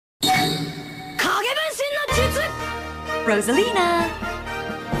Rosalina.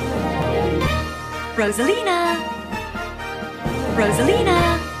 Rosalina.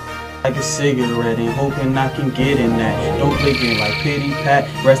 Rosalina. Like a cigarette and hoping I can get in that. Don't click in like pity pat.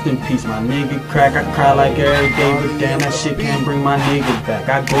 Rest in peace, my nigga crack. I cry like every day, but damn that shit can't bring my nigga back.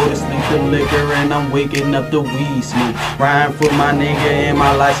 I go to sleep the liquor and I'm waking up the weed smoke. Riding for my nigga and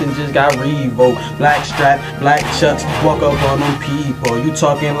my license just got revoked. Black strap, black chucks, walk up on them people. You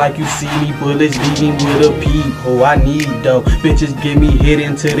talking like you see me, bullets leaving with a peephole. I need dough, bitches get me hit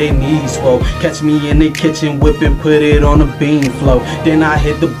until they knees swole. Catch me in the kitchen whipping, put it on a bean flow. Then I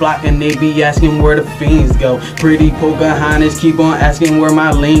hit the block and they be asking where the fiends go. Pretty Pocahontas keep on asking where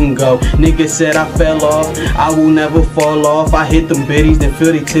my lean go. Nigga said I fell off, I will never fall off. I hit them biddies, then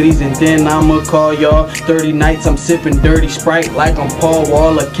feel they titties, and then I'ma call y'all. 30 nights I'm sipping dirty Sprite like I'm Paul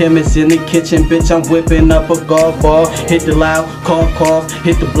Wall. A chemist in the kitchen, bitch, I'm whipping up a golf ball. Hit the loud, cough, cough,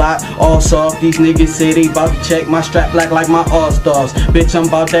 hit the block, all soft. These niggas say they bout to check my strap black like my all-stars. Bitch, I'm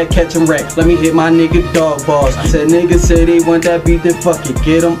bout that catch 'em wreck, let me hit my nigga dog balls. I said niggas say they want that beat, then fuck it,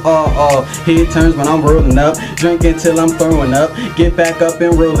 get them all. Head turns when I'm rolling up, drinking till I'm throwing up. Get back up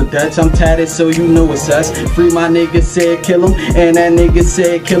and roll a Dutch, I'm tatted so you know it's us. Free my nigga said kill him, and that nigga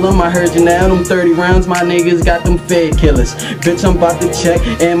said kill him. I heard you now, them 30 rounds, my niggas got them fed killers. Bitch, I'm about to check,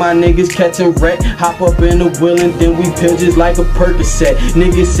 and my niggas catching wreck. Hop up in the wheel and then we pill just like a Percocet.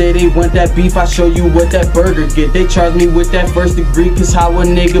 Niggas say they want that beef, I show you what that burger get. They charge me with that first degree, cause how a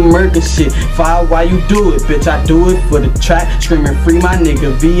nigga murder shit. Fire, why you do it, bitch, I do it for the track. Screaming free my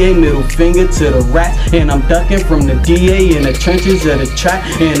nigga VA, middle finger to the rats. And I'm ducking from the DA in the trenches of the track.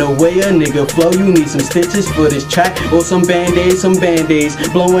 And the way a nigga flow, you need some stitches for this track. Or some band-aids,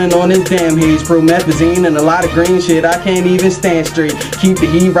 blowing on this damn haze. Promethazine and a lot of green shit, I can't even stand straight. Keep the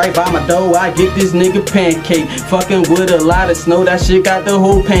heat right by my door, I get this nigga pancake. Fucking with a lot of snow, that shit got the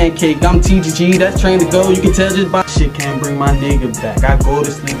whole pancake. I'm TGG, that's trained to go, you can tell just by shit can't bring my nigga back. I go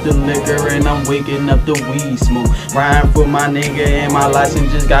to sleep the liquor and I'm waking up the weed smoke. Riding for my nigga and my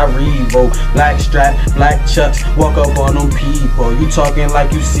license just got revoked. Black strap, black chucks, walk up on them people. You talking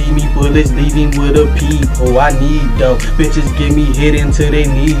like you see me, bullets leaving with a peephole. I need dough, bitches get me hit until they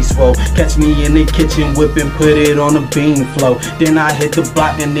knees swole. Catch me in the kitchen whipping, put it on a bean flow. Then I hit the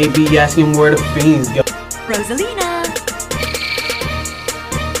block and they be asking where the fiends go. Rosalina.